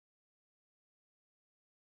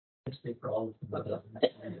Hey,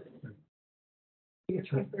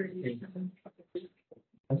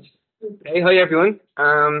 hi everyone.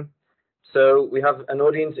 So we have an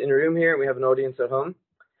audience in a room here, and we have an audience at home.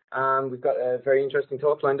 We've got a very interesting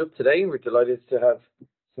talk lined up today. We're delighted to have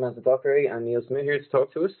Samantha Dockray and Neil Smitth here to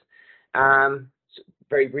talk to us.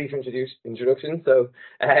 Very brief introduction. So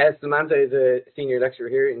Samantha is a senior lecturer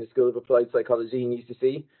here in the School of Applied Psychology in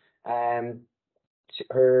UCC.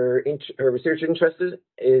 Her research interest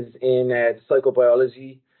is in the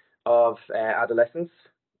psychobiology of adolescence,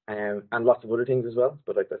 and lots of other things as well,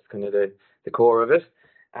 but that's kind of the core of it.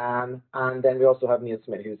 And then we also have Neil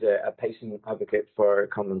Smitth, who's a patient advocate for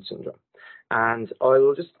Kallmann syndrome. And I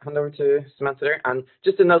will just hand over to Samantha there. And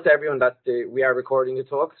just a note to everyone that we are recording the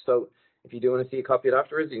talk, so if you do want to see a copy of it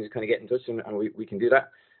afterwards, you can just kind of get in touch and we can do that.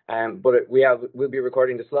 But we'll be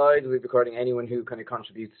recording the slides. We'll be recording anyone who kind of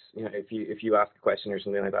contributes. You know, if you ask a question or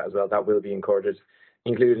something like that as well, that will be included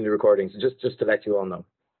in the recording. So just to let you all know.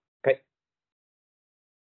 Okay.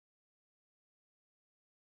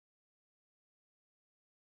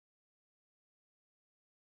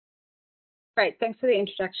 Great. Thanks for the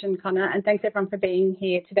introduction, Connor, and thanks everyone for being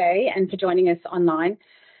here today and for joining us online.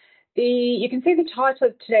 You can see the title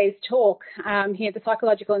of today's talk here, the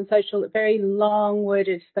psychological and social, very long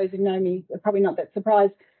worded. Those who know me are probably not that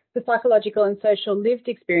surprised. The psychological and social lived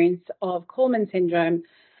experience of Kallmann syndrome.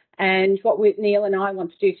 And what Neil and I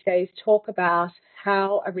want to do today is talk about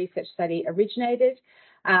how a research study originated,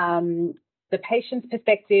 the patient's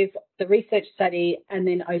perspective, the research study, and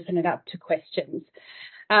then open it up to questions.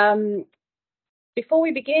 Before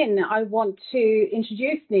we begin, I want to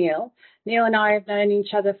introduce Neil. Neil and I have known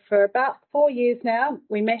each other for about 4 years now.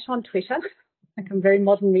 We met on Twitter, like a very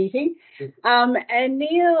modern meeting. And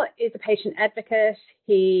Neil is a patient advocate.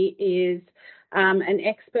 He is an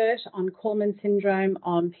expert on Kallmann syndrome,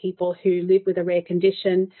 on people who live with a rare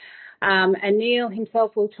condition. And Neil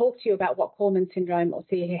himself will talk to you about what Kallmann syndrome or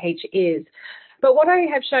CAH is. But what I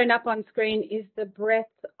have shown up on screen is the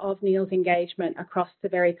breadth of Neil's engagement across the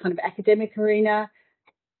very kind of academic arena,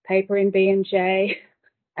 paper in B&J,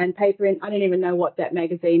 and paper in, I don't even know what that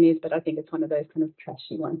magazine is, but I think it's one of those kind of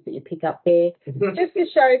trashy ones that you pick up there, just to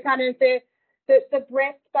show kind of the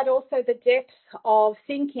breadth, but also the depth of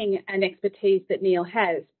thinking and expertise that Neil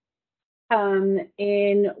has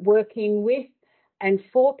in working with and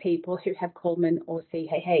for people who have Kallmann or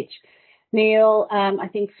CAH. Neil, I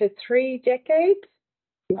think for 3 decades,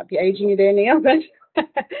 you might be aging you there, Neil, but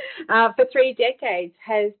for 3 decades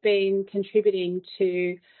has been contributing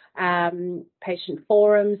to patient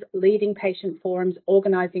forums, leading patient forums,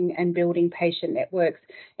 organising and building patient networks,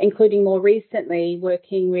 including more recently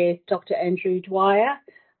working with Dr. Andrew Dwyer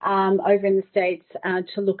over in the States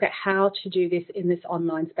to look at how to do this in this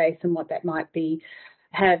online space and what that might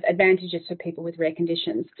have advantages for people with rare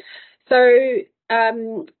conditions. So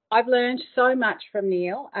I've learned so much from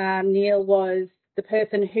Neil. Neil was the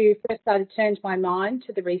person who first turned my mind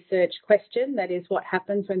to the research question, that is what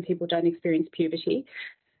happens when people don't experience puberty.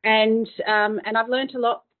 And I've learned a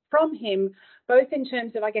lot from him, both in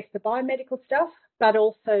terms of, I guess, the biomedical stuff, but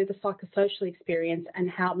also the psychosocial experience and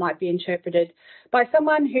how it might be interpreted by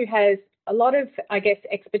someone who has a lot of, I guess,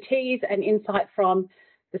 expertise and insight from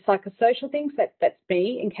the psychosocial things, that's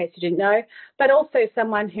me, in case you didn't know, but also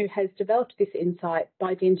someone who has developed this insight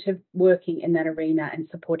by dint of working in that arena and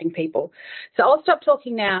supporting people. So I'll stop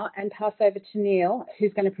talking now and pass over to Neil,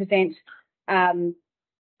 who's going to present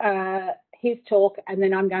his talk, and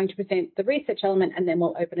then I'm going to present the research element, and then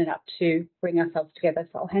we'll open it up to bring ourselves together.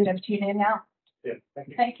 So I'll hand over to you, Neil, now. Yeah, thank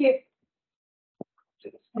you. Thank you.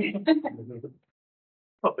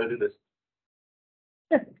 I'll do this.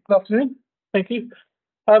 Yeah, good afternoon. Thank you.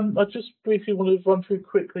 I just briefly want to run through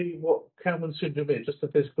quickly what Kallmann syndrome is, just the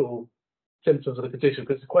physical symptoms of the condition,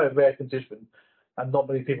 because it's quite a rare condition and not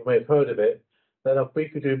many people may have heard of it. Then I'll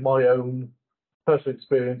briefly do my own personal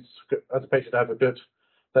experience as a patient advocate.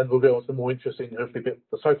 Then we'll go on to the more interesting, hopefully, bit of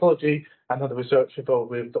the psychology and other research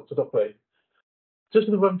involved with Dr. Dockray. Just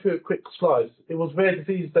to run through a quick slides. It was Rare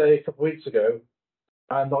Disease Day a couple of weeks ago,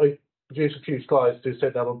 and I produced a few slides to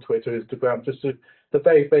send out on Twitter, Instagram, just to the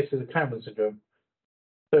very basics of Kallmann syndrome.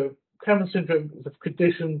 So Kallmann syndrome is a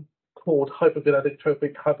condition called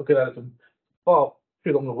hypogonadotropic hypogonadism. Far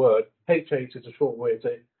too long a word. HH is a short way of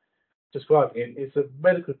describing it. It's a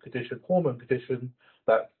medical condition, hormone condition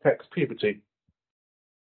that affects puberty.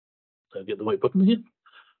 So get the right button here.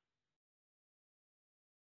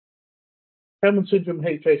 Kallmann syndrome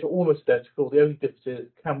and HH are almost identical. The only difference is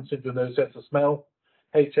Kallmann syndrome has no sense of smell.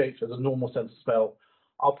 HH has a normal sense of smell.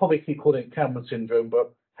 I'll probably keep calling it Kallmann syndrome,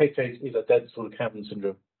 but HH is identical to Kallmann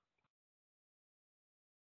syndrome.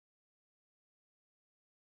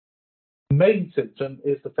 main symptom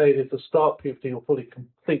is the failure to start puberty or fully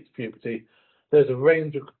complete puberty. There's a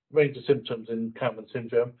range of symptoms in Kallmann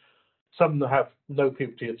syndrome. Some that have no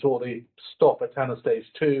puberty at all, they stop at Tanner stage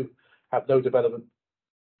 2, have no development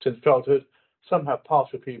since childhood. Some have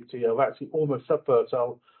partial puberty, are actually almost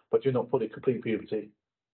subfertile, but do not fully complete puberty.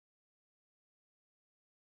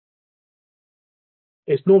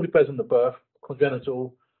 It's normally present at birth,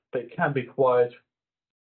 congenital, but it can be acquired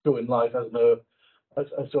during life as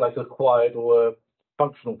like an acquired or a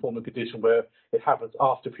functional form of condition where it happens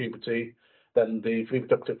after puberty. Then the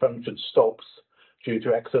reproductive function stops due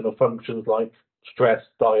to external functions like stress,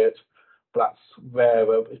 diet, but that's rare.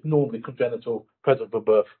 It's normally congenital, present from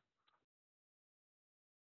birth.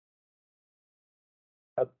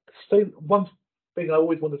 One thing I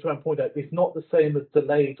always want to try and point out is not the same as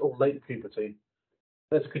delayed or late puberty.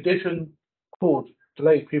 There's a condition called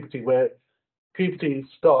delayed puberty where puberty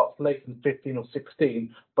starts late in 15 or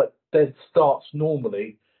 16, but then starts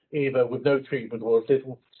normally, either with no treatment or a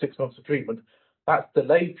little 6 months of treatment. That's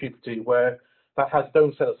delayed puberty, where that has its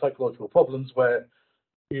own set of psychological problems, where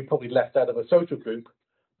you're probably left out of a social group.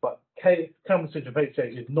 But Kallmann syndrome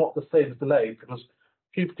HH is not the same as delayed, because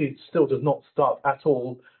puberty still does not start at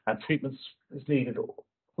all, and treatment is needed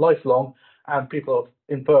lifelong, and people are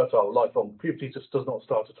infertile lifelong. Puberty just does not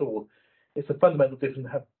start at all. It's a fundamental difference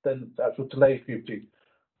than actual delayed puberty.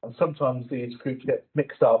 And sometimes these groups get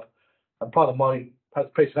mixed up. And part of my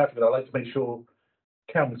patient advocate, I like to make sure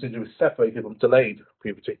Kallmann syndrome is separated from delayed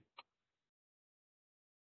puberty.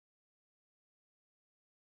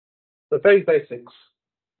 The very basics: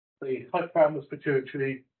 the hypothalamus,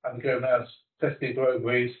 pituitary, and the gonads, testes or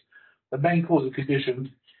ovaries. The main cause of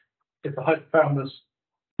condition is the hypothalamus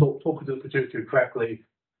not talking to the pituitary correctly.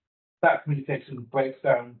 That communication breaks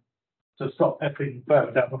down to stop everything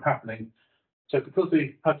further down from happening. So because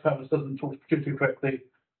the hypothalamus doesn't talk to the pituitary correctly,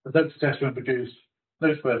 there's no testosterone produced,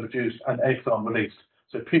 no sperm produced, and eggs aren't released.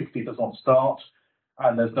 So puberty does not start,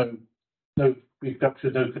 and there's no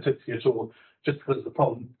reproduction, no fertility at all, just because of the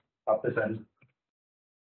problem at this end.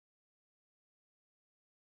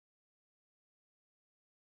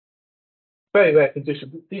 Very rare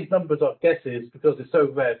condition. These numbers are guesses because it's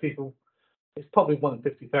so rare. It's probably 1 in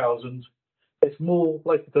 50,000. It's more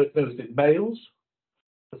likely diagnosed in males,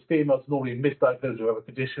 because females normally misdiagnosed with other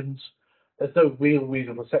conditions. There's no real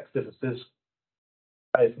reason for sex differences.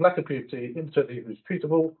 It's lack of puberty, infertility is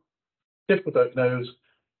treatable, difficult to diagnose,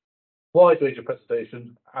 wide range of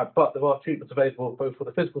presentation, but there are treatments available both for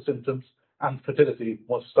the physical symptoms and fertility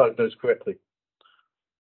once diagnosed correctly.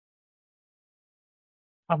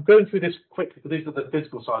 I'm going through this quickly because these are the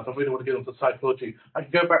physical signs. I really want to get onto psychology. I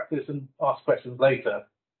can go back to this and ask questions later.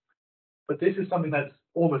 But this is something that's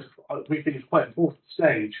almost, we think is quite an important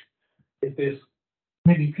stage, is this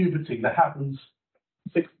mini puberty that happens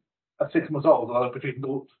at 6 months old, or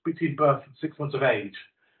between birth and 6 months of age.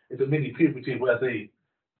 It's a mini puberty where the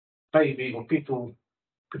baby or fetal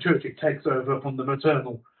pituitary takes over from the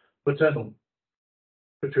maternal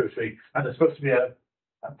pituitary, and there's supposed to be a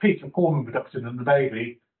peak of hormone production in the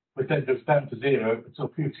baby, which then goes down to 0 until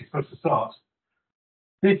puberty is supposed to start.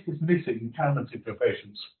 This is missing in Kallmann syndrome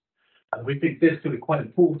patients, and we think this could be quite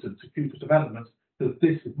important to future development because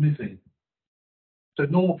this is missing. So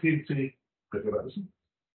normal puberty, so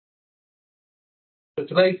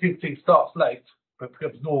delayed puberty starts late but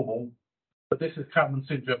becomes normal, but this is Kallmann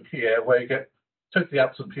syndrome here, where you get totally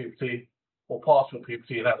absent puberty or partial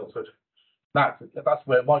puberty in adulthood. That's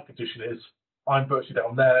where my condition is. I'm virtually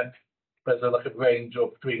down there. There's like a range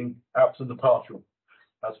of between absent and partial,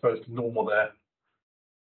 as opposed to normal there.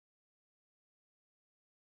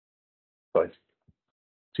 Right.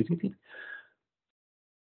 So,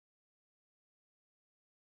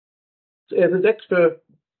 yeah, there's extra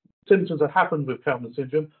symptoms that happen with Kallmann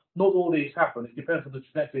syndrome. Not all these happen. It depends on the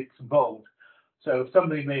genetics involved. So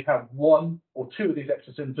somebody may have 1 or 2 of these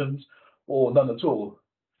extra symptoms, or none at all.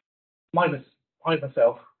 I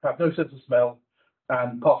myself have no sense of smell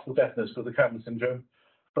and partial deafness for the Kallmann syndrome,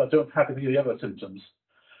 but I don't have any of the other symptoms.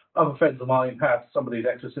 Other friends of mine have some of these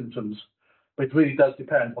extra symptoms, but it really does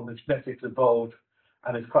depend on the genetics involved,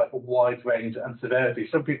 and it's quite a wide range and severity.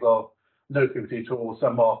 Some people are no puberty at all,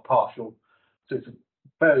 some are partial, so it's a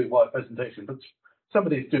very wide presentation. But some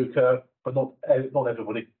of these do occur, but not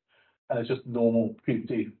everybody, and it's just normal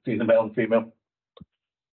puberty between the male and female.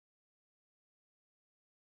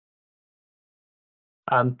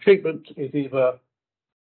 And treatment is either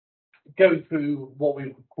going through what we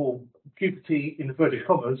would call puberty in inverted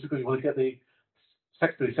commas, because you want to get the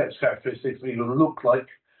secondary sex characteristics that you look like,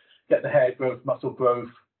 get the hair growth, muscle growth,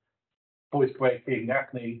 voice breaking,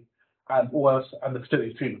 acne, and the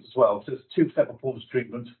fertility treatment as well. So there's 2 separate forms of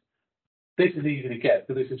treatment. This is easy to get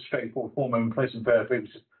because this is straightforward hormone replacement therapy,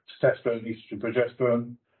 which is testosterone, estrogen,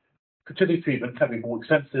 progesterone. Fertility treatment can be more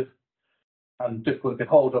expensive and difficult to get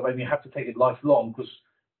hold of, and you have to take it lifelong because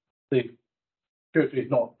the pituitary is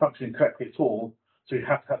not functioning correctly at all. So you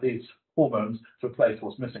have to have these hormones to replace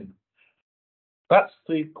what's missing. That's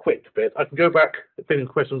the quick bit. I can go back if any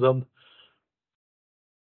questions on.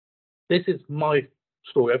 This is my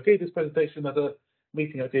story. I gave this presentation at a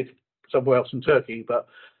meeting I did somewhere else in Turkey, but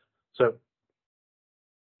so.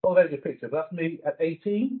 Oh, there's your picture. That's me at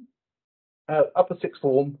 18, upper sixth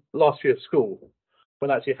form, last year of school, when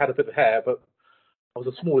I actually had a bit of hair, but I was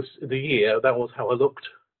the smallest in the year. That was how I looked.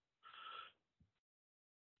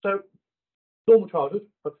 So, normal childhood,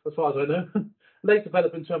 as far as I know. Late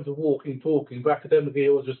development in terms of walking, talking, but academically it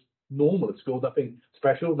was just normal at school, nothing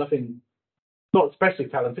special, nothing, not especially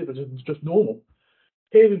talented, but just normal.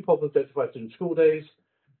 Hearing problems identified during school days,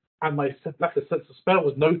 and my lack of sense of smell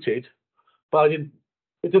was noted, but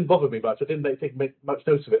it didn't bother me much. I didn't make much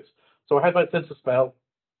note of it. So I had my sense of smell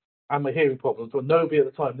and my hearing problems, but nobody at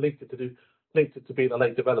the time linked it to being a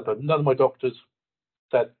late developer. None of my doctors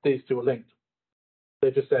said these two were linked.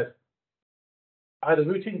 They just said, I had a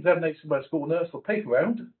routine examination by a school nurse for paper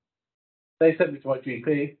round. They sent me to my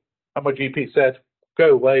GP, and my GP said,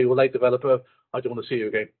 go away, you're a late developer, I don't want to see you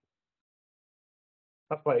again.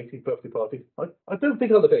 That's my 18th birthday party. I don't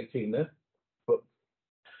think I look 18 there, but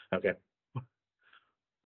okay.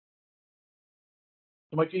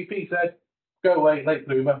 So my GP said, go away, late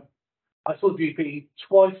bloomer. I saw the GP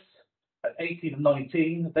twice at 18 and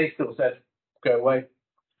 19. They still said, go away.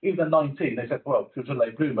 Even at 19, they said, well, she was a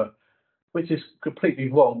late bloomer, which is completely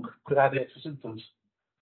wrong because I had the extra symptoms.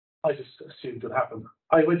 I just assumed it would happen.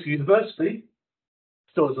 I went to university,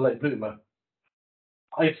 still as a late bloomer.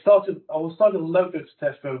 I was starting a low dose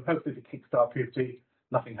testosterone, hopefully to kickstart puberty.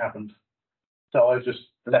 Nothing happened. So I was just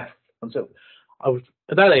left until I was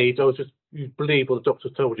at that age. I was just, you believe what the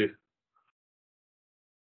doctors told you.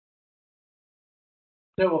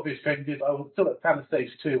 No obvious changes. I was still at Tanner stage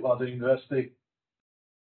 2 while I was at university,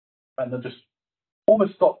 and then just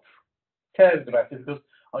almost stopped caring about it because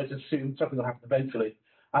I just assumed something will happen eventually,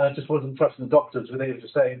 and I just wasn't trusting the doctors when they were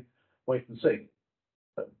just saying, wait and see.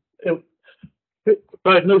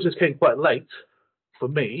 Diagnosis came quite late for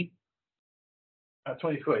me at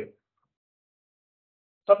 23.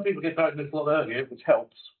 Some people get diagnosed a lot earlier, which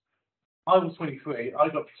helps. I was 23. I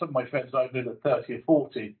got some of my friends diagnosed at 30 or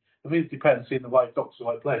 40. It really depends seeing the right doctor, the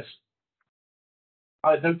right place.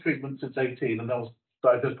 I had no treatment since 18, and I was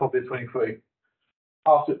diagnosed probably at 23.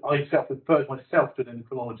 After I self-referred myself to an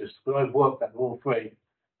endocrinologist, but I worked at all three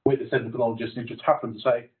with this endocrinologist, and he just happened to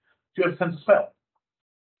say, do you have a sense of smell?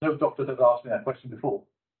 No doctor had ever asked me that question before.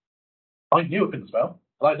 I knew I couldn't smell,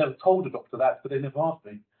 and I never told a doctor that, but they never asked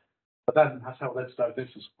me. But then that's how I led to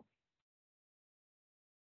diagnosis.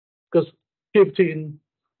 Because puberty and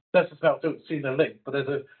sense of smell don't seem a link, but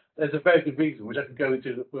there's a very good reason, which I can go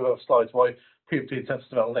into with our slides, why puberty and sense of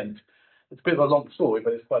smell are linked. It's a bit of a long story,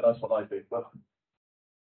 but it's quite a nice one, I think. Well,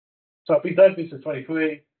 so I've been diagnosed at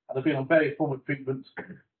 23, and I've been on various forms of treatment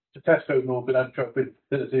to testosterone or gonadotropic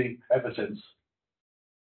fertility ever since.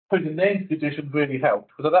 Putting a name to the condition really helped,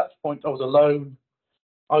 because at that point I was alone.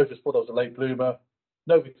 I just thought I was a late bloomer.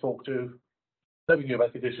 Nobody to talk to. Nobody knew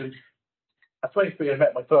about the condition. At 23, I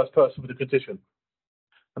met my first person with the condition,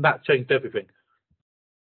 and that changed everything.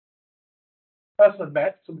 The person I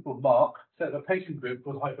met, somebody called Mark, set up a patient group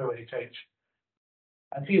called hypogonadotropic,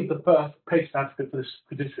 and he was the first patient advocate for this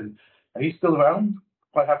condition. And he's still around,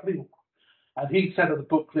 quite happily. And he sent out the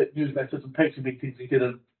booklet, newsletters, and patient meetings. He did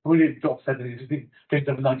a brilliant job sending these things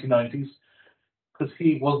in the 1990s, because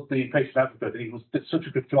he was the patient advocate, and he did such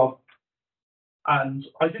a good job. And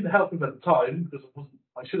I didn't help him at the time because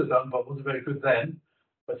I should have done, but I wasn't very good then.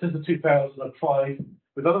 But since the 2000s, I've tried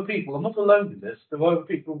with other people. I'm not alone in this. There are other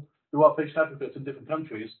people who are patient advocates in different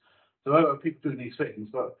countries. There are other people doing these things,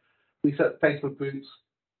 but we set Facebook groups,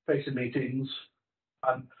 patient meetings,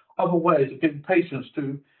 and other ways of getting patients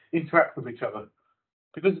to interact with each other.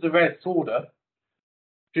 Because of the rare disorder,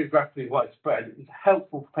 geographically widespread, it's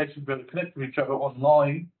helpful for patients to be able to connect with each other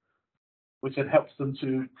online, which then helps them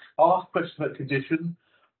to ask questions about the condition,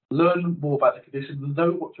 learn more about the condition, and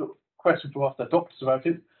know what questions to ask their doctors about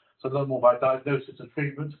it, so learn more about diagnosis and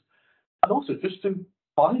treatment, and also just to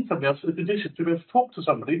find somebody else with the condition, to be able to talk to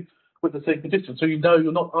somebody with the same condition, so you know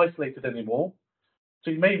you're not isolated anymore. So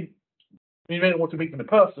you may not want to meet them in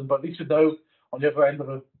person, but at least you know on the other end of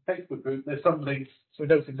a Facebook group there's somebody who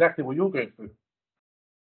knows exactly what you're going through.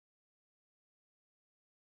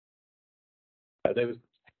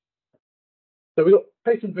 So we've got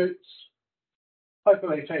patient groups,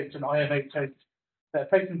 hypogonadotropic and IMHH, They're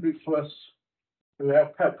patient groups for us who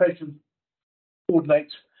help patients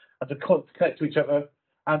coordinate and to connect to each other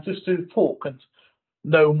and just to talk and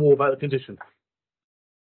know more about the condition.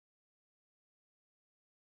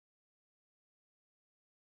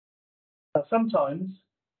 Now, sometimes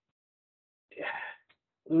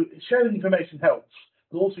sharing information helps,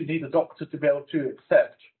 but also you need a doctor to be able to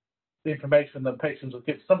accept the information that patients will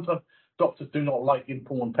give. Sometimes doctors do not like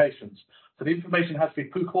informed patients. So the information has to be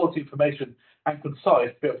good quality information and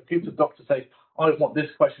concise to be able to give the doctor, say, I want this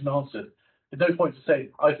question answered. There's no point to say,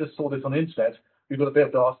 I just saw this on the internet. You've got to be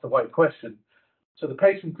able to ask the right question. So the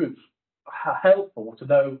patient groups are helpful to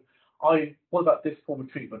know, what about this form of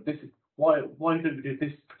treatment? This is why don't we do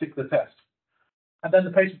this particular test? And then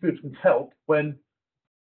the patient groups can help when,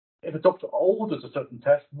 if a doctor orders a certain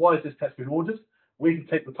test, why has this test been ordered? We can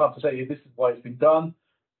take the time to say, this is why it's been done,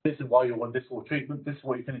 this is why you want this sort of treatment, this is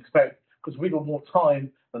what you can expect, because we've got more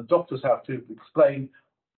time than doctors have to explain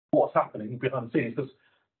what's happening behind the scenes, because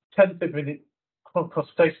 10 to 15 minute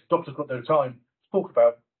consultation, doctors got no time to talk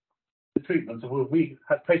about the treatment, and we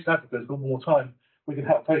have patient advocates got more time, we can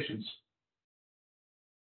help patients.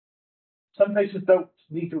 Some patients don't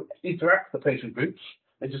need to interact with the patient groups,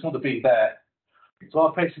 they just want to be there. So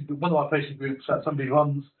one of our patient groups that somebody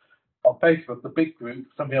runs on Facebook, the big group,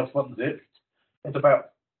 somebody else runs it. It's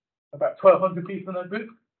about 1,200 people in that group.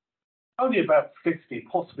 Only about 50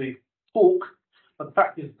 possibly talk, but the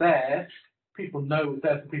fact is there, people know it's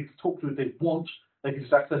there for people to talk to if they want. They can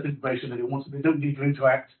just access information that they want, so they don't need to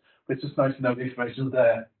interact. But it's just nice to know the information is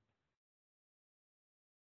there.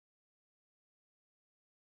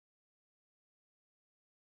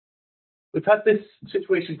 We've had this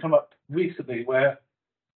situation come up recently where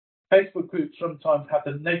Facebook groups sometimes have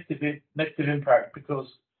a negative impact because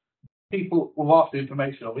people will ask for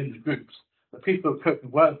information or in the groups. The people who are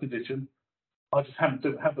coping well with the condition I just haven't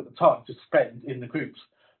got the time to spend in the groups.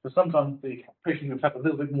 So sometimes the patient groups have a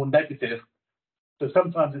little bit more negative. So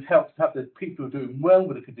sometimes it helps to have the people who are doing well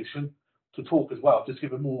with the condition to talk as well, just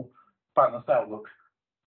give a more balanced outlook.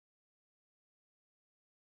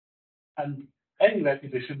 And any rare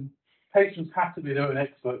condition, patients have to be their own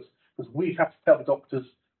experts because we have to tell the doctors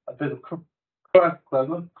a bit of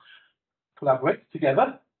collaborate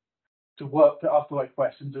together to work to ask the right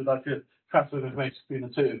questions and like to transfer information between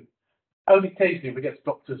the two. Only occasionally we get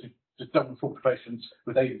doctors who just don't want to talk to patients,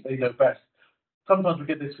 but they know best. Sometimes we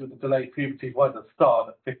get this with the delayed puberty right at the start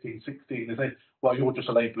at 15, 16. They say, well, you're just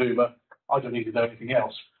a late bloomer. I don't need to know anything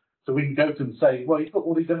else. So we can go to them and say, well, you've got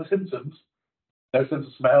all these other symptoms. No sense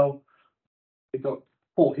of smell. You've got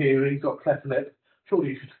poor hearing. You've got cleft lip.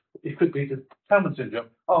 Surely it could be the Kallmann syndrome.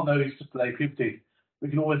 Oh, no, it's just delayed puberty. We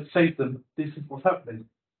can always say to them, this is what's happening.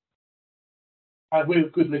 And we're a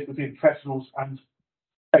good link between professionals and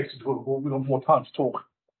patients who want more time to talk.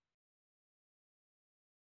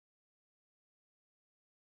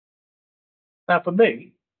 Now, for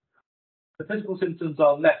me, the physical symptoms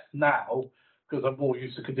are less now because I'm more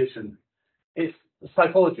used to condition. It's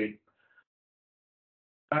psychology.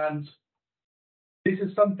 And this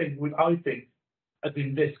is something which I think has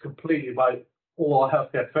been missed completely by all our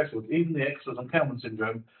healthcare professionals. Even the experts on Kallmann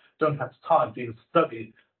syndrome don't have time to even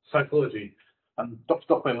study psychology. And Dr.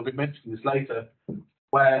 Dockray will be mentioning this later,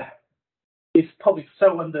 where it's probably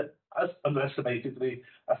so underestimated the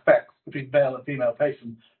effects between male and female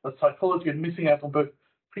patients that psychology are missing out on both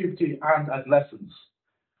puberty and adolescence.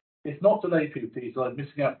 It's not delayed puberty, it's like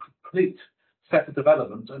missing out complete set of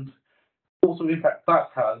development and also the impact that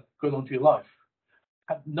has going on to your life.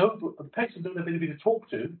 And the patients don't have anybody to talk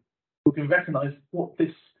to who can recognise what this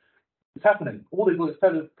is happening. All they've got is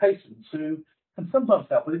fellow patients who can sometimes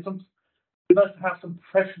help, but it's nice to have some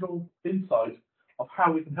professional insight of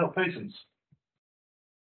how we can help patients.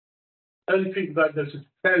 Early treatment diagnosis is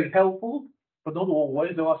very helpful, but not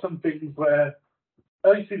always. There are some things where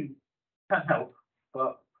early treatment can help,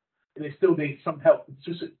 but they still need some help. It's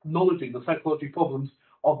just acknowledging the psychology problems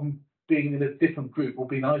of being in a different group or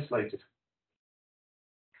being isolated.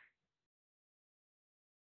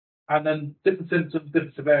 And then different symptoms,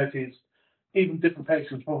 different severities, even different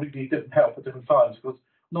patients probably need different help at different times because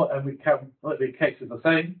not every case is the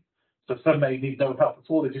same. So some may need no help at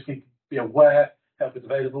all, they just need to be aware help is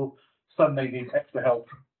available. Some may need extra help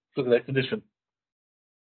for their condition.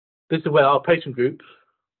 This is where our patient group,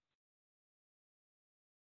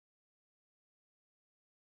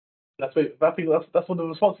 that's one of the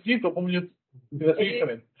responses you've got when you come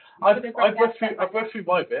in. I've rushed through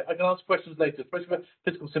my bit. I can answer questions later, especially about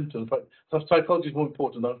physical symptoms, but psychology is more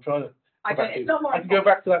important. I'm trying to. I can go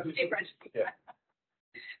back to that. Yeah.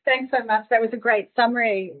 Thanks so much. That was a great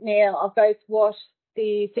summary, Neil, of both what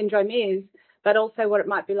the syndrome is, but also what it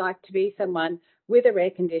might be like to be someone with a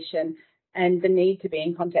rare condition and the need to be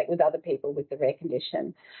in contact with other people with the rare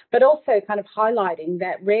condition, but also kind of highlighting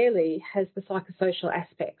that rarely has the psychosocial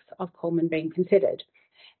aspects of Kallmann been considered.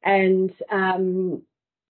 And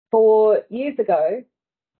 4 years ago,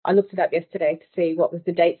 I looked it up yesterday to see what was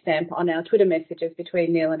the date stamp on our Twitter messages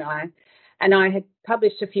between Neil and I had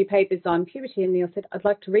published a few papers on puberty, and Neil said, I'd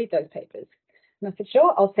like to read those papers. And I said,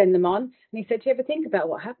 sure, I'll send them on. And he said, do you ever think about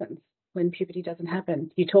what happens when puberty doesn't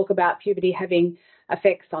happen? You talk about puberty having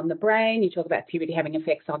effects on the brain, you talk about puberty having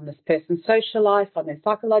effects on this person's social life, on their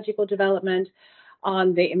psychological development,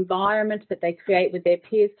 on the environment that they create with their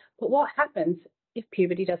peers. But what happens if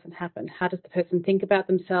puberty doesn't happen? How does the person think about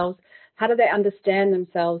themselves? How do they understand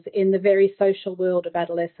themselves in the very social world of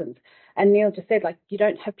adolescence? And Neil just said, like, you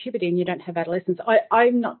don't have puberty and you don't have adolescence. I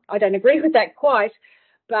don't agree with that quite,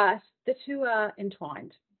 but the two are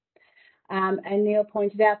entwined. And Neil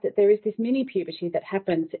pointed out that there is this mini puberty that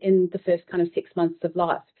happens in the first kind of 6 months of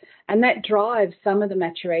life. And that drives some of the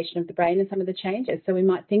maturation of the brain and some of the changes. So we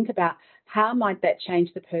might think about how might that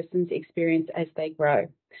change the person's experience as they grow.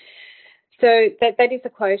 So that is a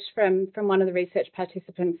quote from one of the research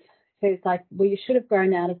participants who's like, well, you should have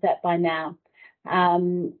grown out of that by now.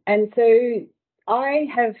 And so I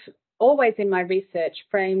have always in my research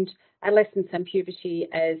framed adolescence and puberty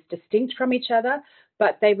as distinct from each other,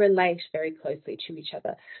 but they relate very closely to each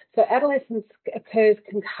other. So adolescence occurs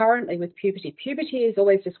concurrently with puberty. Puberty is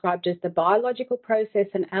always described as the biological process,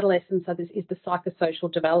 and adolescence is the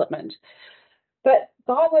psychosocial development. But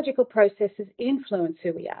biological processes influence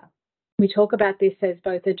who we are. We talk about this as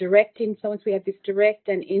both a direct influence. We have this direct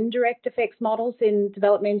and indirect effects models in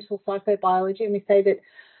developmental psychobiology, and we say that,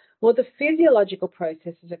 well, the physiological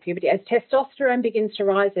processes of puberty, as testosterone begins to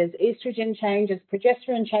rise, as estrogen changes,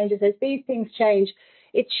 progesterone changes, as these things change,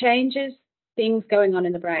 it changes things going on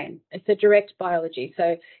in the brain. It's a direct biology.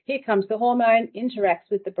 So here comes the hormone,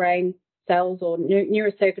 interacts with the brain cells or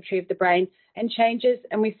neurocircuitry of the brain and changes.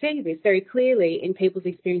 And we see this very clearly in people's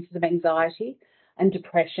experiences of anxiety and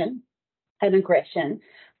depression and aggression.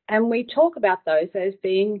 And we talk about those as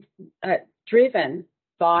being driven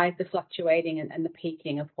by the fluctuating and the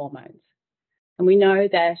peaking of hormones. And we know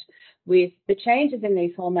that with the changes in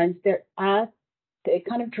these hormones, it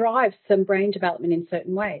kind of drives some brain development in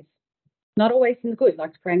certain ways. Not always in the good,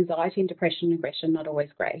 like for anxiety and depression and aggression, not always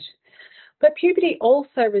great. But puberty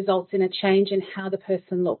also results in a change in how the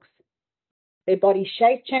person looks. Their body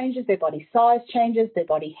shape changes, their body size changes, their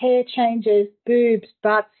body hair changes, boobs,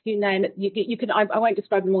 butts, you name it. You can. I won't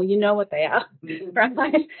describe them all. You know what they are, right?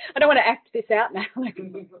 I don't want to act this out now.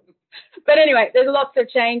 But anyway, there's lots of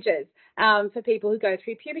changes for people who go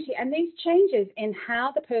through puberty, and these changes in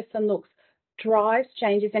how the person looks drives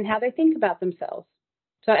changes in how they think about themselves.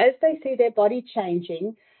 So as they see their body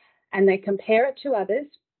changing, and they compare it to others,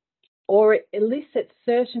 or it elicits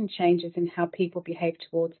certain changes in how people behave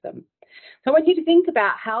towards them. So I want you to think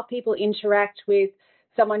about how people interact with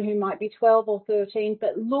someone who might be 12 or 13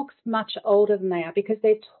 but looks much older than they are because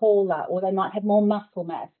they're taller, or they might have more muscle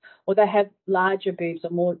mass, or they have larger boobs or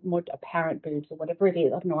more apparent boobs, or whatever it is.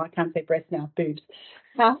 I don't know, I can't say breasts now, boobs.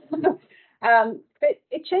 But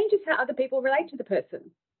it changes how other people relate to the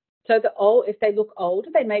person. So if they look older,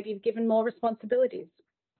 they may be given more responsibilities.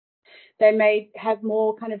 They may have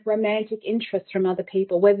more kind of romantic interest from other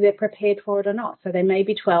people, whether they're prepared for it or not. So they may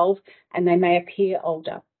be 12 and they may appear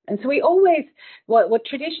older. And so we always, what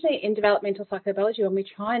traditionally in developmental psychobiology, when we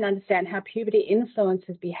try and understand how puberty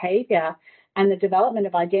influences behaviour and the development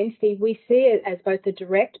of identity, we see it as both a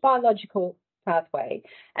direct biological pathway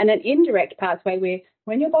and an indirect pathway where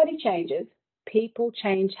when your body changes, people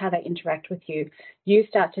change how they interact with you. You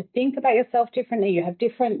start to think about yourself differently. You have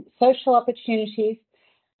different social opportunities.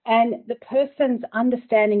 And the person's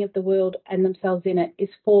understanding of the world and themselves in it is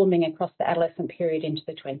forming across the adolescent period into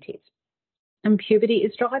the 20s. And puberty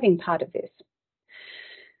is driving part of this.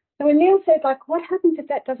 So when Neil said, like, what happens if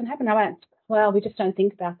that doesn't happen? I went, well, we just don't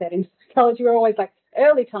think about that in psychology. We're always like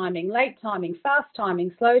early timing, late timing, fast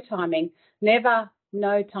timing, slow timing, never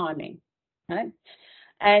no timing. Right?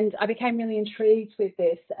 And I became really intrigued with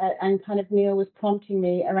this, and kind of Neil was prompting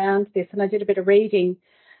me around this. And I did a bit of reading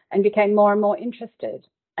and became more and more interested.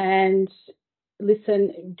 And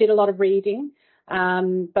did a lot of reading,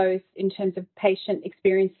 both in terms of patient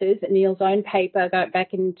experiences. Neil's own paper got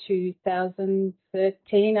back in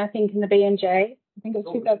 2013, I think, in the BMJ. I think it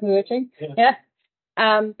was 2013. Yeah.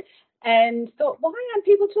 And thought, why aren't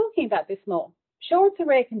people talking about this more? Sure, it's a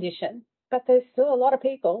rare condition, but there's still a lot of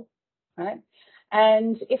people, right?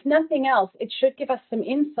 And if nothing else, it should give us some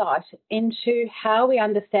insight into how we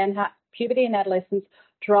understand how puberty and adolescence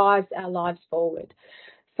drives our lives forward.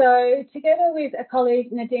 So So together with a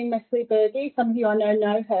colleague, Nadine Messley-Bergy, some of you I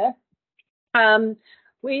know her,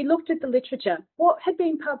 we looked at the literature, what had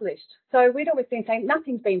been published. So we'd always been saying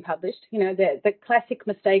nothing's been published, you know, the classic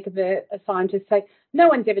mistake of a scientist say, no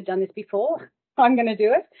one's ever done this before, I'm going to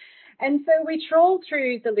do it. And so we trawled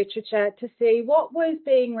through the literature to see what was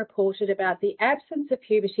being reported about the absence of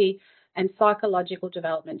puberty and psychological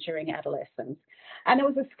development during adolescence. And it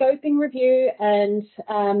was a scoping review, and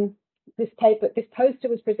this poster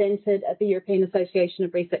was presented at the European Association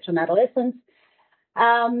of Research on Adolescence.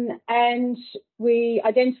 And we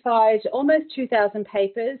identified almost 2,000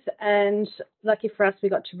 papers, and lucky for us, we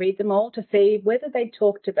got to read them all to see whether they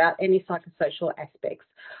talked about any psychosocial aspects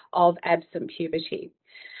of absent puberty.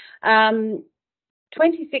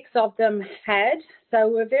 26 of them had, so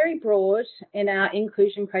we're very broad in our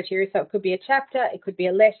inclusion criteria. So it could be a chapter, it could be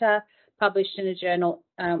a letter published in a journal,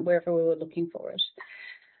 wherever we were looking for it.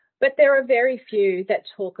 But there are very few that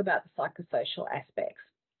talk about the psychosocial aspects.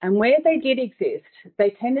 And where they did exist,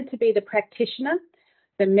 they tended to be the practitioner,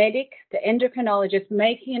 the medic, the endocrinologist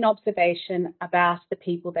making an observation about the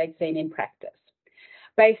people they'd seen in practice,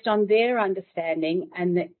 based on their understanding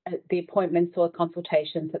and the appointments or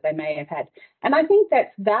consultations that they may have had. And I think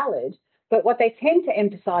that's valid, but what they tend to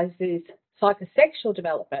emphasise is psychosexual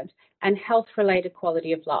development and health-related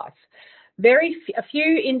quality of life. A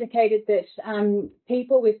few indicated that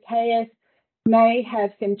people with KS may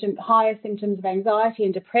have higher symptoms of anxiety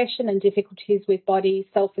and depression and difficulties with body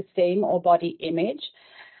self-esteem or body image.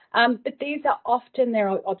 But these are often their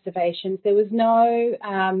observations. There was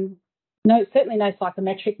certainly no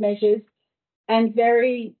psychometric measures, and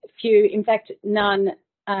very few, in fact, none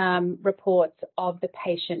reports of the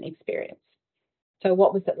patient experience. So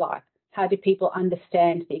what was it like? How did people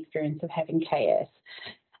understand the experience of having KS?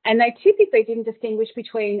 And they typically didn't distinguish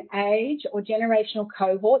between age or generational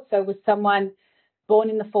cohorts. So was someone born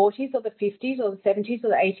in the 40s or the 50s or the 70s or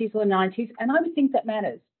the 80s or the 90s? And I would think that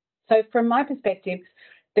matters. So from my perspective,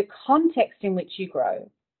 the context in which you grow,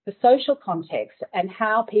 the social context, and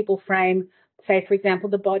how people frame, say, for example,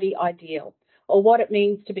 the body ideal, or what it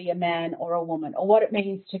means to be a man or a woman, or what it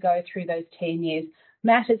means to go through those teen years,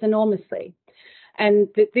 matters enormously. And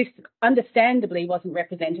this understandably wasn't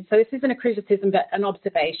represented. So this isn't a criticism, but an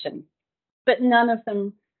observation. But none of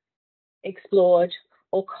them explored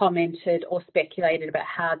or commented or speculated about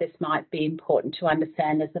how this might be important to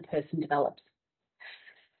understand as the person develops.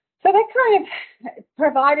 So that kind of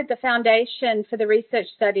provided the foundation for the research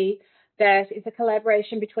study that is a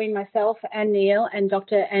collaboration between myself and Neil and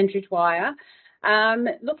Dr. Andrew Dwyer,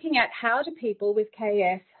 looking at how do people with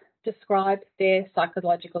KS describe their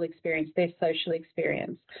psychological experience, their social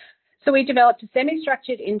experience. So we developed a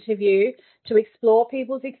semi-structured interview to explore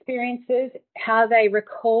people's experiences, how they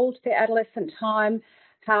recalled their adolescent time,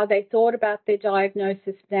 how they thought about their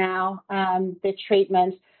diagnosis now, their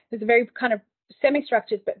treatment. It was a very kind of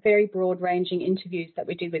semi-structured but very broad-ranging interviews that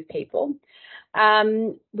we did with people.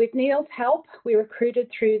 With Neil's help, we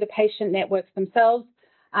recruited through the patient networks themselves.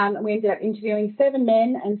 We ended up interviewing 7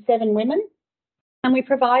 men and 7 women. And we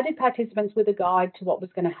provided participants with a guide to what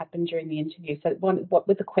was going to happen during the interview. So what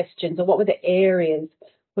were the questions or what were the areas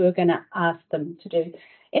we were going to ask them to do,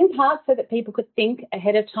 in part so that people could think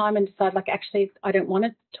ahead of time and decide, like, actually, I don't want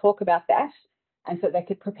to talk about that, and so they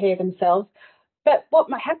could prepare themselves. But what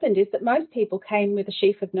happened is that most people came with a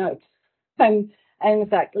sheaf of notes and was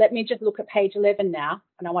like, let me just look at page 11 now,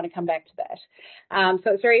 and I want to come back to that.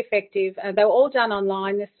 So it's very effective. They were all done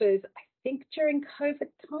online. This was, I think, during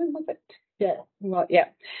COVID time, was it? Yeah, well, yeah.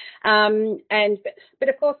 But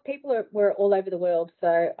of course, people were all over the world, so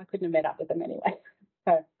I couldn't have met up with them anyway,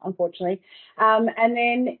 so unfortunately. And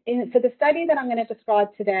then for the study that I'm going to describe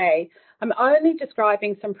today, I'm only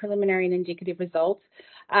describing some preliminary and indicative results.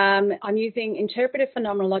 I'm using interpretive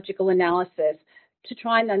phenomenological analysis to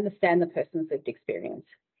try and understand the person's lived experience,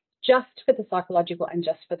 just for the psychological and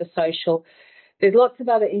just for the social. There's lots of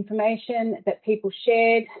other information that people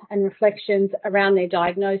shared and reflections around their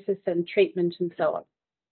diagnosis and treatment and so on.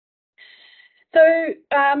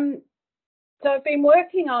 So I've been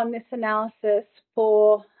working on this analysis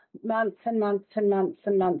for months and months and months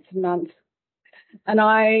and months and months, and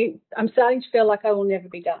I'm starting to feel like I will never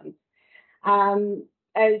be done.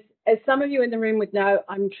 As some of you in the room would know,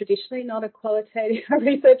 I'm traditionally not a qualitative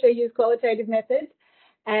researcher. I use qualitative methods,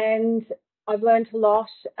 and I've learned a lot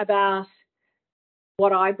about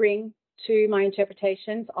what I bring to my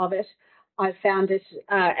interpretations of it. I've found it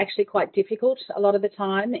actually quite difficult a lot of the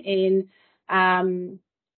time in the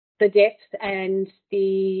depth and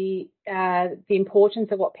the importance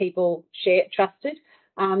of what people trusted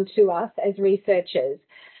to us as researchers.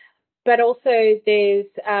 But also there's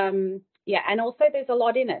Yeah, and also there's a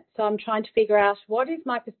lot in it. So I'm trying to figure out what is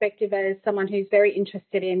my perspective as someone who's very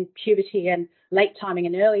interested in puberty and late timing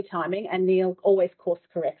and early timing, and Neil always course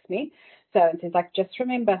corrects me. So it's like, just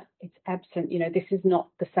remember, it's absent, this is not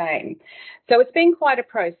the same. So it's been quite a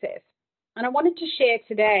process. And I wanted to share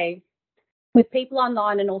today with people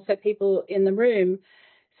online and also people in the room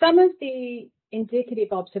some of the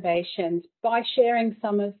indicative observations by sharing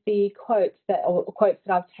some of the quotes that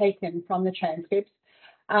I've taken from the transcripts.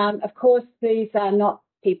 Of course, these are not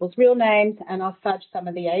people's real names, and I've fudged some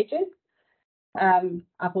of the ages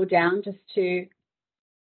up or down just to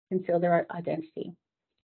conceal their identity.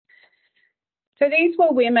 So these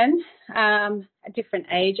were women at different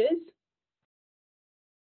ages.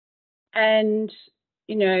 And,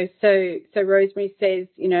 so Rosemary says,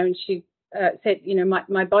 and she said,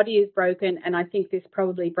 my body is broken, and I think this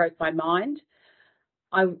probably broke my mind.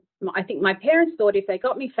 I think my parents thought if they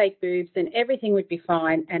got me fake boobs, then everything would be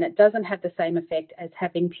fine, and it doesn't have the same effect as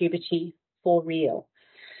having puberty for real.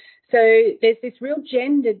 So there's this real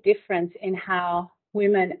gender difference in how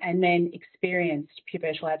women and men experienced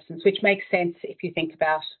pubertal absence, which makes sense if you think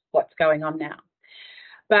about what's going on now.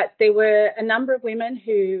 But there were a number of women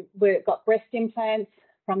who got breast implants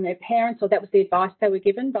from their parents, or that was the advice they were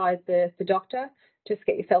given by the doctor. Just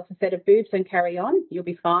get yourself a set of boobs and carry on, you'll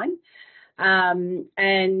be fine. And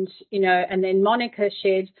then Monica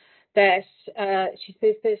shared that she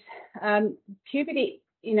says that puberty,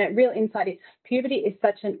 real insight is puberty is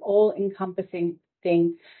such an all-encompassing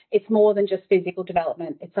thing. It's more than just physical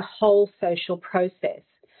development. It's a whole social process.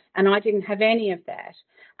 And I didn't have any of that.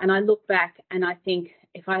 And I look back and I think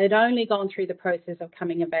if I had only gone through the process of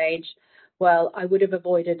coming of age, well, I would have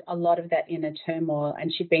avoided a lot of that inner turmoil.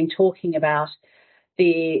 And she'd been talking about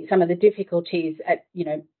some of the difficulties at,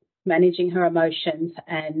 managing her emotions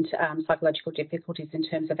and psychological difficulties in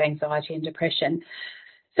terms of anxiety and depression.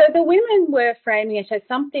 So the women were framing it as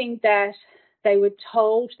something that they were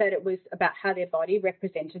told that it was about how their body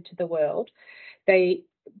represented to the world.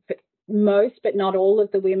 Most, but not all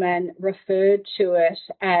of the women referred to it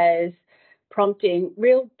as prompting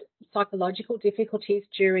real psychological difficulties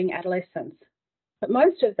during adolescence. But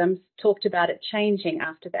most of them talked about it changing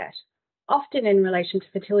after that, often in relation to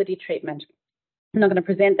fertility treatment. I'm not going to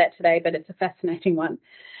present that today, but it's a fascinating one.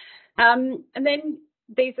 And then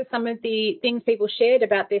these are some of the things people shared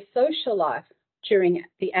about their social life during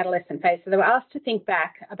the adolescent phase. So they were asked to think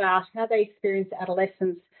back about how they experienced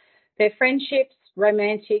adolescence, their friendships,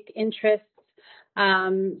 romantic interests,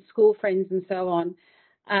 school friends, and so on.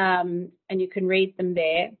 And you can read them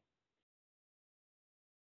there.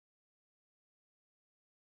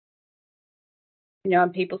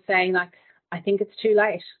 And people saying, like, I think it's too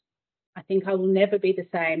late. I think I will never be the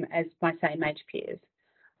same as my same age peers.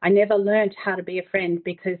 I never learned how to be a friend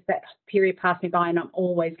because that period passed me by and I'm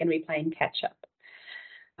always going to be playing catch up.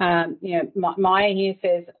 Maya here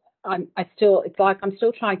says, it's like I'm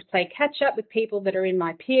still trying to play catch up with people that are in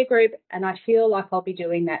my peer group, and I feel like I'll be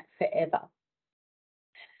doing that forever.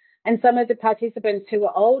 And some of the participants who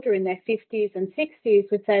were older in their 50s and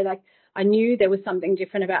 60s would say, like, I knew there was something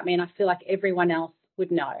different about me and I feel like everyone else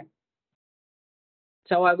would know.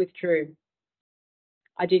 So I withdrew.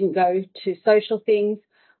 I didn't go to social things.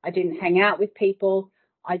 I didn't hang out with people.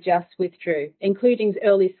 I just withdrew, including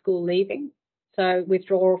early school leaving. So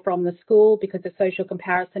withdrawal from the school because of social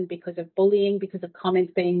comparison, because of bullying, because of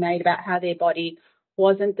comments being made about how their body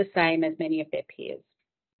wasn't the same as many of their peers.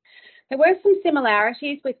 There were some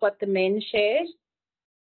similarities with what the men shared,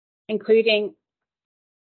 including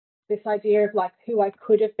this idea of like who I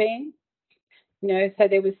could have been. So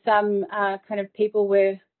there was some kind of people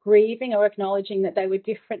were grieving or acknowledging that they were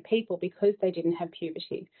different people because they didn't have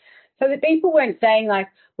puberty. So that people weren't saying like,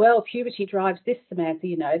 well, puberty drives this, Samantha,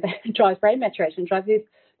 that drives brain maturation, drives this,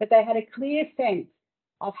 but they had a clear sense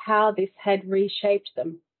of how this had reshaped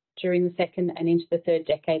them during the second and into the third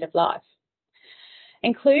decade of life,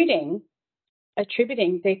 including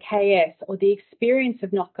attributing their KS or the experience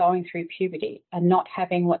of not going through puberty and not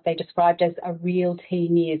having what they described as a real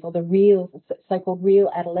teen years or the real, so-called real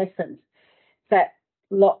adolescence, that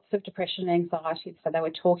lots of depression and anxiety. So they were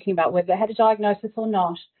talking about whether they had a diagnosis or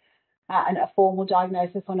not, and a formal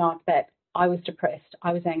diagnosis or not, that I was depressed,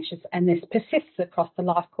 I was anxious, and this persists across the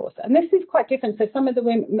life course. And this is quite different. So some of the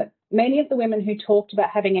women, many of the women who talked about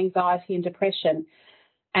having anxiety and depression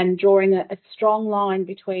and drawing a strong line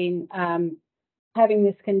between having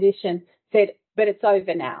this condition said, but it's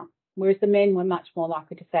over now. Whereas the men were much more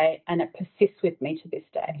likely to say, and it persists with me to this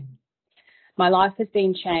day. My life has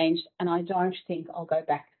been changed and I don't think I'll go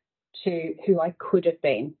back to who I could have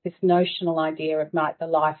been. This notional idea of the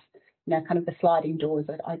life, kind of the sliding doors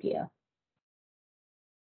idea.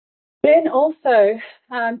 Ben also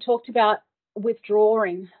talked about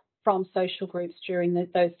withdrawing from social groups during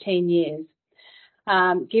those teen years,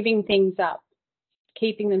 giving things up,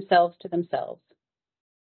 keeping themselves to themselves.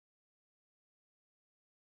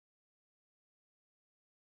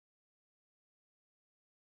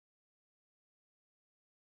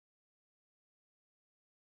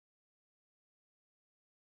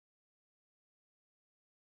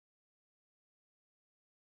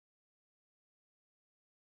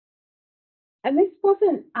 And this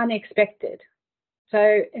wasn't unexpected.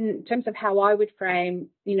 So in terms of how I would frame,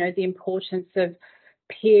 the importance of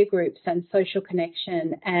peer groups and social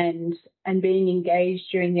connection and being engaged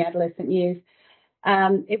during the adolescent years,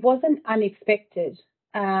 it wasn't unexpected.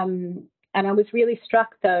 And I was really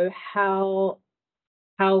struck, though, how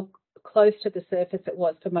close to the surface it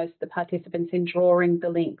was for most of the participants in drawing the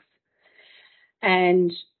links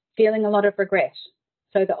and feeling a lot of regret.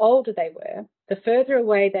 So the older they were, the further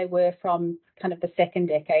away they were from kind of the second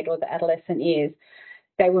decade or the adolescent years,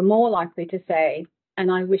 they were more likely to say,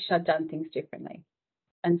 and I wish I'd done things differently.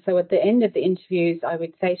 And so at the end of the interviews, I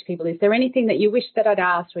would say to people, is there anything that you wish that I'd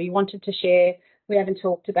asked or you wanted to share we haven't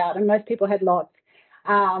talked about? And most people had lots.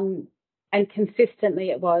 And consistently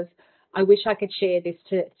it was, I wish I could share this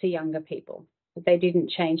to younger people, that they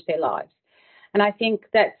didn't change their lives. And I think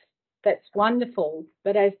that's wonderful.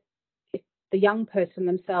 But as the young person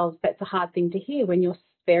themselves, that's a hard thing to hear when you're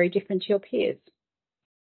very different to your peers.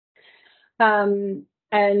 And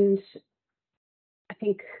I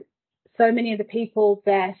think so many of the people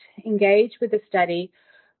that engaged with the study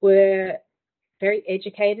were very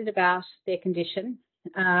educated about their condition,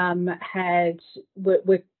 were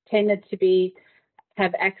tended to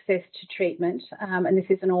have access to treatment, and this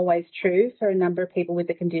isn't always true for a number of people with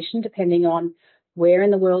the condition, depending on where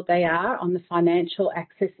in the world they are, on the financial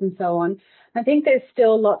access and so on. I think there's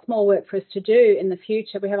still lots more work for us to do in the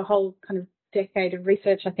future. We have a whole kind of decade of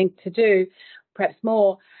research, I think, to do, perhaps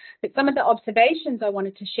more. But some of the observations I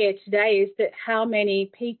wanted to share today is that how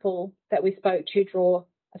many people that we spoke to draw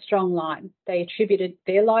a strong line. They attributed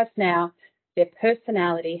their lives now, their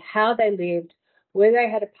personality, how they lived, whether they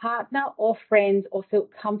had a partner or friends or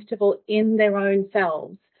felt comfortable in their own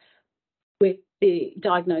selves with the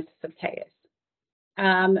diagnosis of KS.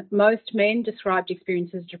 Most men described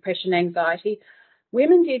experiences of depression and anxiety.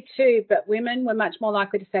 Women did too, but women were much more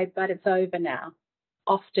likely to say, but it's over now,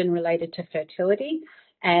 often related to fertility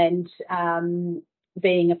and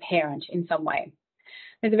being a parent in some way.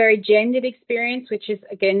 There's a very gendered experience, which is,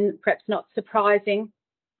 again, perhaps not surprising,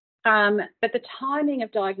 but the timing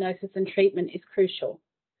of diagnosis and treatment is crucial.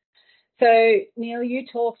 So, Neil, you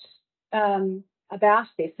talked about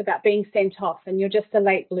this, about being sent off, and you're just a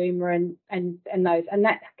late bloomer and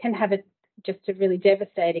that can have just a really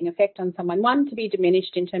devastating effect on someone. One, to be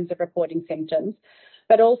diminished in terms of reporting symptoms,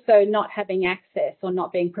 but also not having access or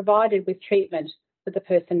not being provided with treatment that the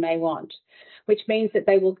person may want, which means that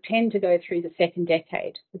they will tend to go through the second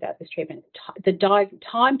decade without this treatment. The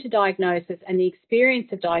time to diagnosis and the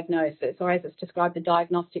experience of diagnosis, or as it's described, the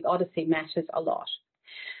diagnostic odyssey, matters a lot.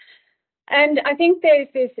 And I think there's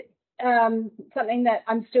this something that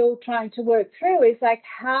I'm still trying to work through is like,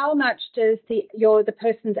 how much does the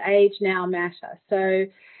person's age now matter? So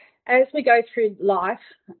as we go through life,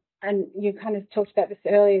 and you kind of talked about this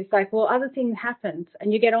earlier, it's like, well, other things happen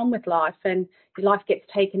and you get on with life and your life gets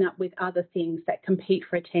taken up with other things that compete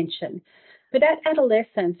for attention. But at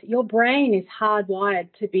adolescence, your brain is hardwired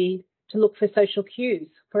to look for social cues,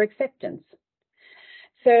 for acceptance.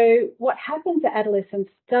 So what happens at adolescence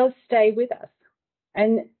does stay with us.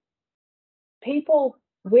 And people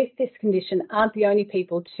with this condition aren't the only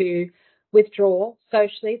people to withdraw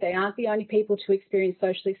socially. They aren't the only people to experience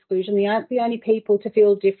social exclusion. They aren't the only people to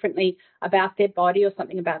feel differently about their body or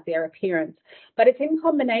something about their appearance. But it's in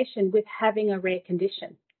combination with having a rare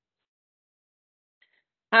condition.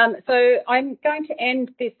 So I'm going to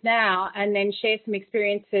end this now and then share some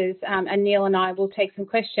experiences, and Neil and I will take some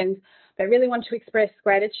questions. But I really want to express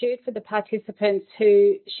gratitude for the participants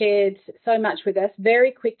who shared so much with us,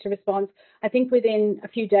 very quick to respond. I think within a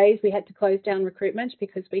few days we had to close down recruitment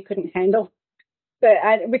because we couldn't handle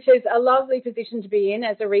it, which is a lovely position to be in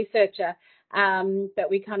as a researcher. But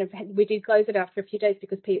we did close it after a few days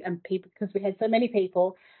because we had so many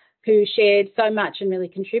people who shared so much and really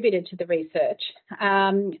contributed to the research.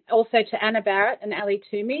 Also to Anna Barrett and Ali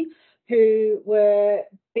Toomey, who were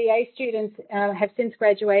BA students, have since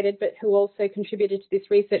graduated, but who also contributed to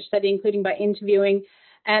this research study, including by interviewing.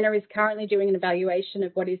 Anna is currently doing an evaluation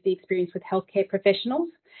of what is the experience with healthcare professionals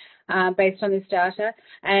based on this data,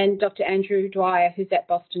 and Dr. Andrew Dwyer, who's at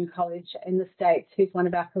Boston College in the States, who's one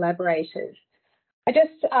of our collaborators. I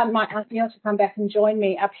just might ask Neil to come back and join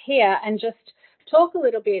me up here and just talk a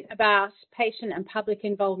little bit about patient and public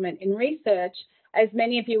involvement in research. As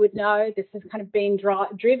many of you would know, this has kind of been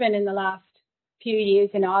driven in the last few years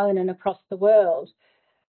in Ireland and across the world.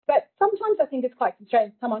 But sometimes I think it's quite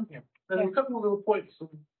constrained. Come on. Yeah. There's a couple of little points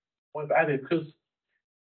I've added, because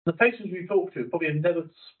the patients we talk to probably have never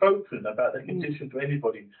spoken about their condition to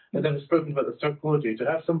anybody. They've never spoken about the psychology. To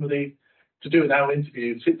have somebody to do an hour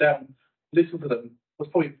interview, sit down, listen to them, was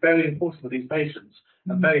probably very important for these patients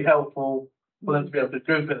and very helpful for them to be able to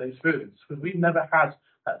go through their experience, because we've never had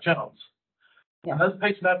that chance. Yeah. And as a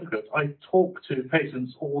patient advocate, I talk to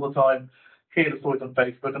patients all the time, hear the stories on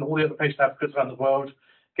Facebook, and all the other patient advocates around the world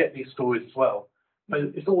get these stories as well. But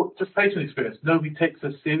it's all just patient experience. Nobody takes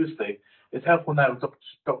us seriously. It's helpful now,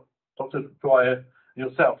 Dr. Dwyer and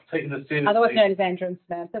yourself, taking this seriously. Otherwise known as Andrew and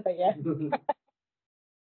Samantha, but yeah.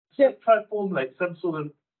 So try to formulate some sort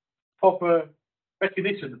of proper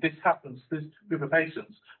recognition that this happens to this group of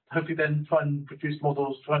patients. Hopefully then try and produce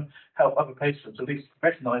models, try and help other patients at least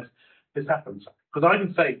recognise this happens. Because I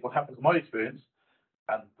can say what happens in my experience,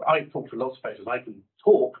 and I talk to lots of patients. I can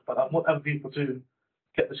talk, but I want other people to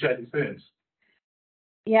get the shared experience.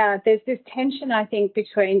 Yeah, there's this tension, I think,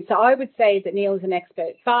 between, so I would say that Neil is an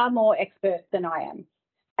expert, far more expert than I am.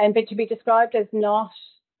 But to be described as not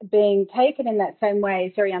being taken in that same way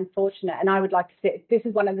is very unfortunate. And I would like to say this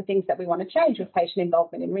is one of the things that we want to change with patient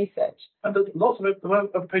involvement in research. And there's lots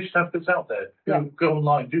of patient advocates out there who go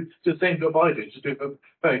online, do the same job I do, just do it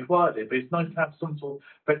very quietly. But it's nice to have some sort of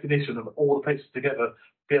recognition of all the patients together,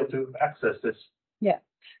 be able to access this. Yeah.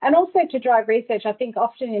 And also to drive research, I think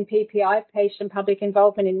often in PPI, patient public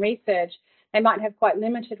involvement in research, they might have quite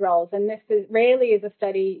limited roles. And this is rarely is a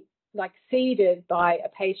study like seeded by a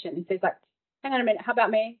patient and says like, hang on a minute, how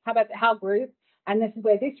about me? How about our group? And this is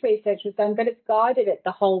where this research was done, but it's guided it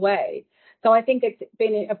the whole way. So I think it's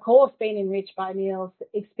been, of course, been enriched by Neil's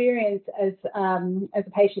experience as a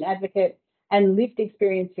patient advocate and lived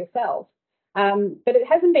experience yourself. But it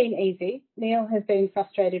hasn't been easy. Neil has been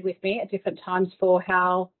frustrated with me at different times for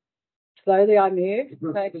how slowly I move.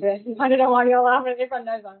 I don't know why you're laughing. Everyone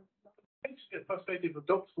knows I'm. Patients get frustrated with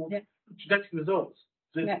doctors for genetic results.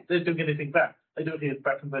 They don't get anything back. They don't hear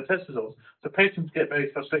back from their test results. So patients get very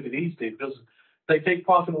frustrated easily because they take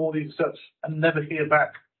part in all these research and never hear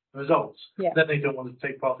back the results. Yeah. Then they don't want to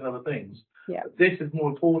take part in other things. Yeah. But this is more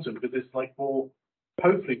important because it's like more,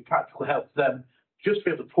 hopefully, practical help to them just to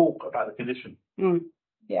be able to talk about the condition.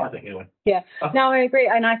 Yeah. I think anyway. Yeah. No, I agree.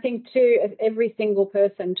 And I think too, every single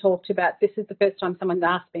person talked about this is the first time someone's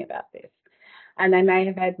asked me about this. And they may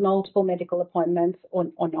have had multiple medical appointments or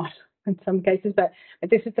not in some cases, but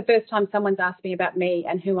this is the first time someone's asked me about me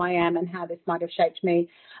and who I am and how this might have shaped me.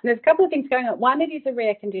 And there's a couple of things going on. One, it is a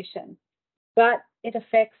rare condition, but it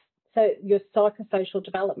affects your psychosocial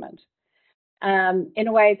development in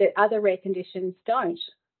a way that other rare conditions don't,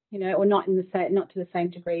 or not to the same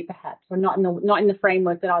degree perhaps, or not in the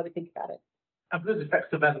framework that I would think about it. And because it affects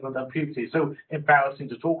development and puberty, it's so embarrassing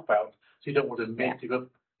to talk about, so you don't want to admit you don't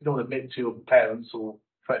want to admit to your parents or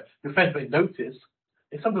friends. Your friends may notice.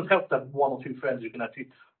 It sometimes helps to have one or two friends who can actually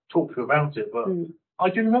talk to you about it. But I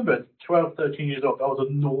do remember at 12, 13 years old, I was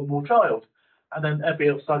a normal child. And then everybody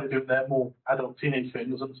else started doing their more adult teenage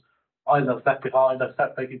things. And I was left behind. I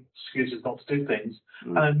started making excuses not to do things.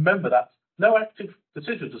 And I remember that. No active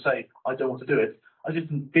decision to say, I don't want to do it. I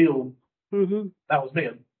didn't feel that was me.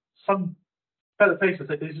 And some fellow patients,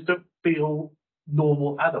 they just don't feel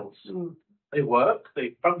normal adults. They work,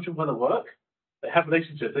 they function when they work, they have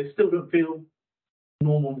relationships, they still don't feel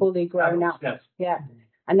normal. Fully grown adults. up. Yes. Yeah.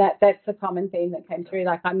 And that's a common theme that came through.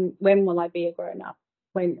 Like, when will I be a grown up?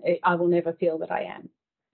 When I will never feel that I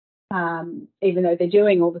am. Even though they're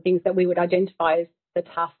doing all the things that we would identify as the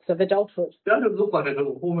tasks of adulthood. I don't look like I've got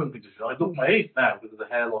a hormone condition. I look my age now because of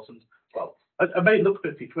the hair loss and, well, I may look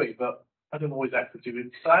 53, but I don't always act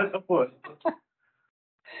 53. So I'm worth.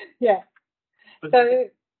 Yeah. So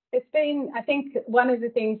it's been, I think, one of the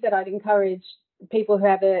things that I'd encourage people who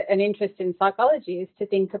have an interest in psychology is to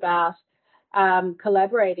think about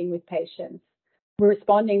collaborating with patients,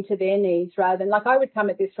 responding to their needs rather than, like, I would come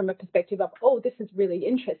at this from a perspective of, this is really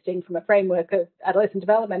interesting from a framework of adolescent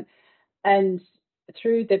development. And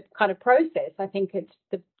through the kind of process, I think it's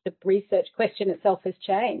the research question itself has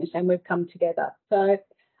changed and we've come together. So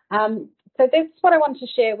that's what I wanted to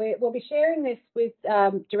share. We'll be sharing this with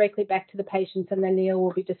directly back to the patients, and then Neil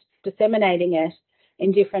will be just disseminating it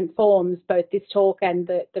in different forms, both this talk and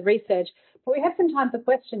the research. But we have some time for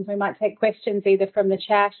questions. We might take questions either from the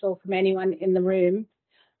chat or from anyone in the room.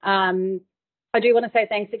 I do want to say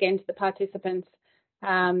thanks again to the participants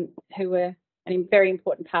who were a very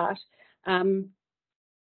important part.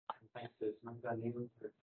 Thanks to Samantha and Neil for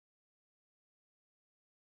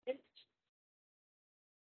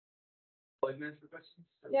 5 minutes for questions.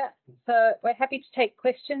 Yeah, so we're happy to take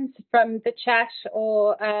questions from the chat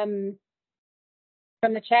or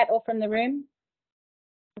from the room.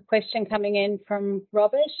 A question coming in from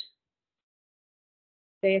Robert.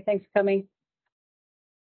 There, thanks for coming.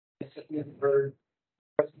 For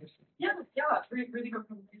questions. Yeah, it's really good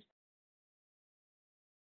conversation.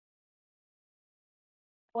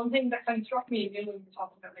 One thing that kind of struck me again when we were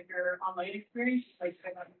talking about like your online experience, like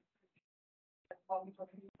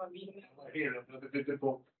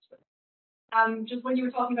just when you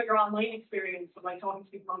were talking about your online experience, of like talking to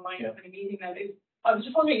people online and kind of meeting them, I was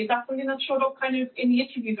just wondering, is that something that showed up kind of in the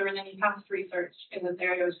interviews or in any past research in this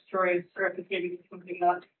area? I was curious, or if it's maybe something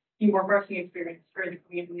that you more personally experienced for the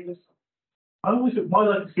community. I always think my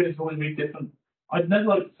life experience is always really different. I'd never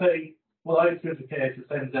like to say, well, I experienced care is the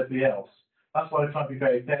same as everybody else. That's why I try to be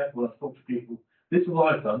very careful when I talk to people. This is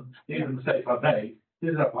what I've done. These are the mistakes I've made.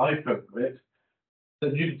 This is how I've coped with it.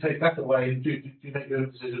 Then you can take that away and do make your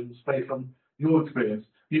own decisions based on your experience.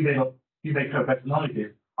 You may cope better than I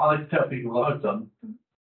did. I like to tell people what I've done.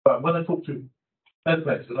 But when I talk to other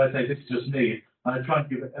places, I say this is just me. And I try and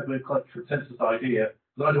give everybody quite a consensus idea.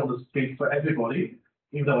 Because I don't want to speak for everybody,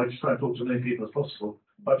 even though I just try and talk to as many people as possible.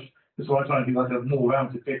 But this is why I try and give like a more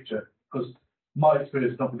rounded picture. Because my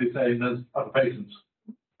experience is not going to be the same as other patients.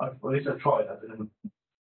 At least I try that.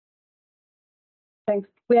 Thanks.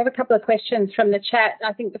 We have a couple of questions from the chat.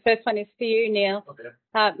 I think the first one is for you, Neil. Okay.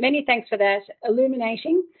 Many thanks for that.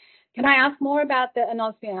 Illuminating. Can I ask more about the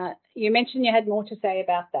anosmia? You mentioned you had more to say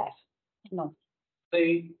about that. No.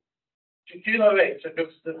 The GnRH that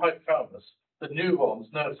goes to the hypothalamus, the neurons,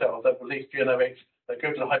 nerve cells that release GnRH that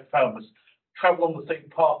go to the hypothalamus, travel on the same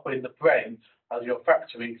pathway in the brain as your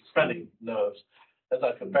olfactory smelling nerves. There's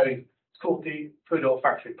like it's called the food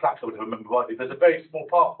olfactory plateau, if I remember rightly. There's a very small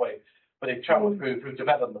pathway, but they travel through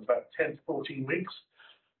development about 10 to 14 weeks.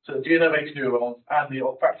 So the GnRH neurons and the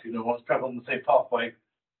olfactory neurons travel on the same pathway,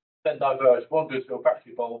 then diverge. One goes to the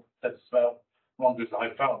olfactory bulb, sense of smell, one goes to the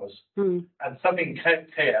hypothalamus. And something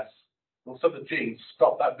KS, or some of the genes,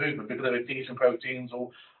 stop that movement because there are adhesion proteins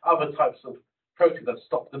or other types of proteins that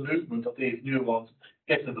stop the movement of these neurons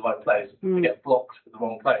getting to the right place. They get blocked in the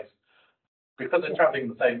wrong place. Because they're traveling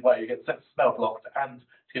the same way, you get sense of smell blocked and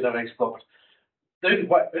GnRH blocked. They're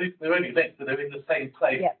only linked, but they're in the same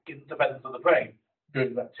place in the development of the brain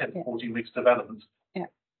during that 10 to 14 weeks development.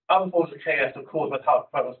 Other forms of KS are caused by the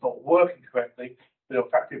hypothalamus not working correctly. The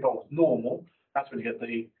olfactory bulb is normal. That's when you get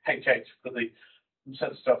the HH, because the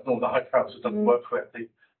sense of stuff normal, the hypothalamus doesn't work correctly.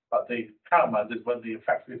 But the Kallmann is when the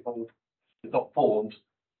olfactory bulb is not formed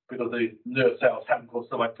because the nerve cells haven't got to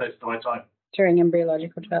the right place at the right time. During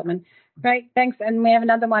embryological development. Great, thanks. And we have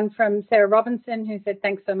another one from Sarah Robinson who said,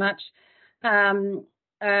 thanks so much. Do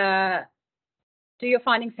your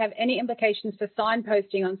findings have any implications for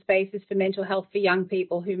signposting on spaces for mental health for young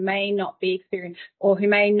people who may not be experiencing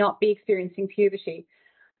puberty?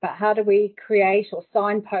 But how do we create or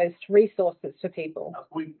signpost resources for people?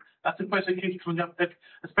 That's the question that keeps coming up,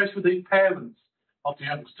 especially with the parents of the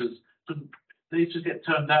youngsters. They just get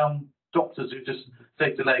turned down. Doctors who just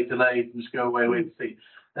say delay, and just go away, wait and see.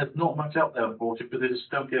 There's not much out there, unfortunately, because they just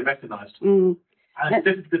don't get recognised. And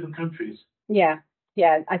it's different countries. Yeah.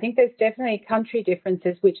 I think there's definitely country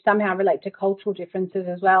differences which somehow relate to cultural differences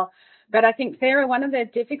as well. But I think, Sarah, one of the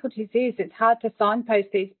difficulties is it's hard to signpost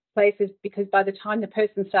these places because by the time the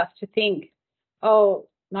person starts to think, oh,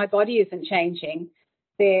 my body isn't changing,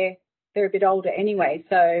 they're a bit older anyway.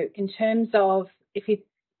 So in terms of, if you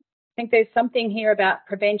think there's something here about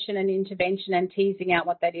prevention and intervention and teasing out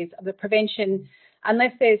what that is, the prevention,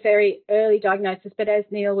 unless there's very early diagnosis, but as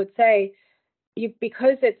Neil would say,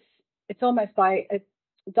 because it's almost by a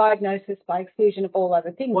diagnosis by exclusion of all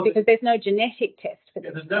other things, because there's no genetic test for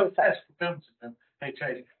this. There's no test for Down syndrome,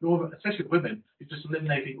 HH, especially women. You're just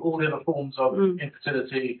eliminating all the other forms of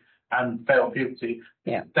infertility and failed puberty.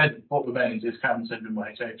 Then what remains is Kallmann syndrome or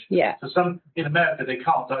HH. So some in America they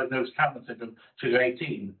can't diagnose Kallmann syndrome till you're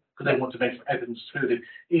 18 because they want to make sure everything's excluded,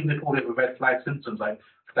 even if all the other red flag symptoms like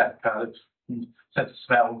cleft palate, sense of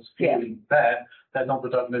smells, feeling there, they're not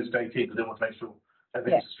diagnosed at 18 because they want to make sure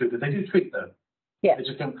everything's excluded. They do treat them. They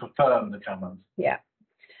just don't confirm the Kallmann.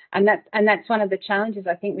 And that's one of the challenges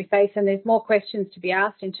I think we face, and there's more questions to be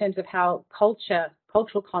asked in terms of how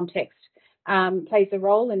cultural context plays a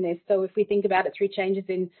role in this. So if we think about it through changes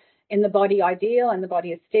in the body ideal and the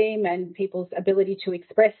body esteem and people's ability to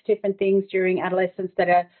express different things during adolescence that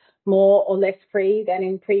are more or less free than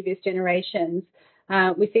in previous generations,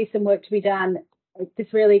 we see some work to be done.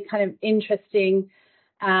 This really kind of interesting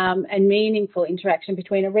and meaningful interaction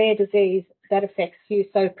between a rare disease that affects you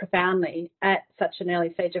so profoundly at such an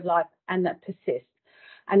early stage of life and that persists.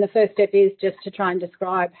 And the first step is just to try and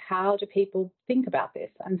describe how do people think about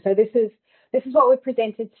this. And so this is what we've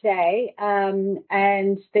presented today, and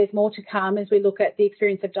there's more to come as we look at the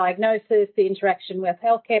experience of diagnosis, the interaction with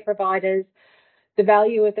healthcare providers, the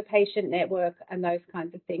value of the patient network, and those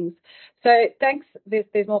kinds of things. So thanks.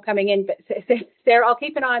 There's more coming in, but Sarah, I'll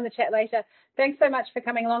keep an eye on the chat later. Thanks so much for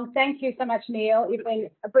coming along. Thank you so much, Neil. You've been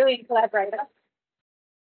a brilliant collaborator.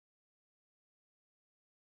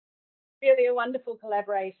 Really a wonderful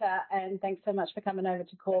collaborator, and thanks so much for coming over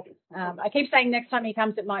to Cork. I keep saying next time he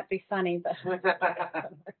comes it might be sunny, but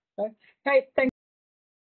okay, thanks.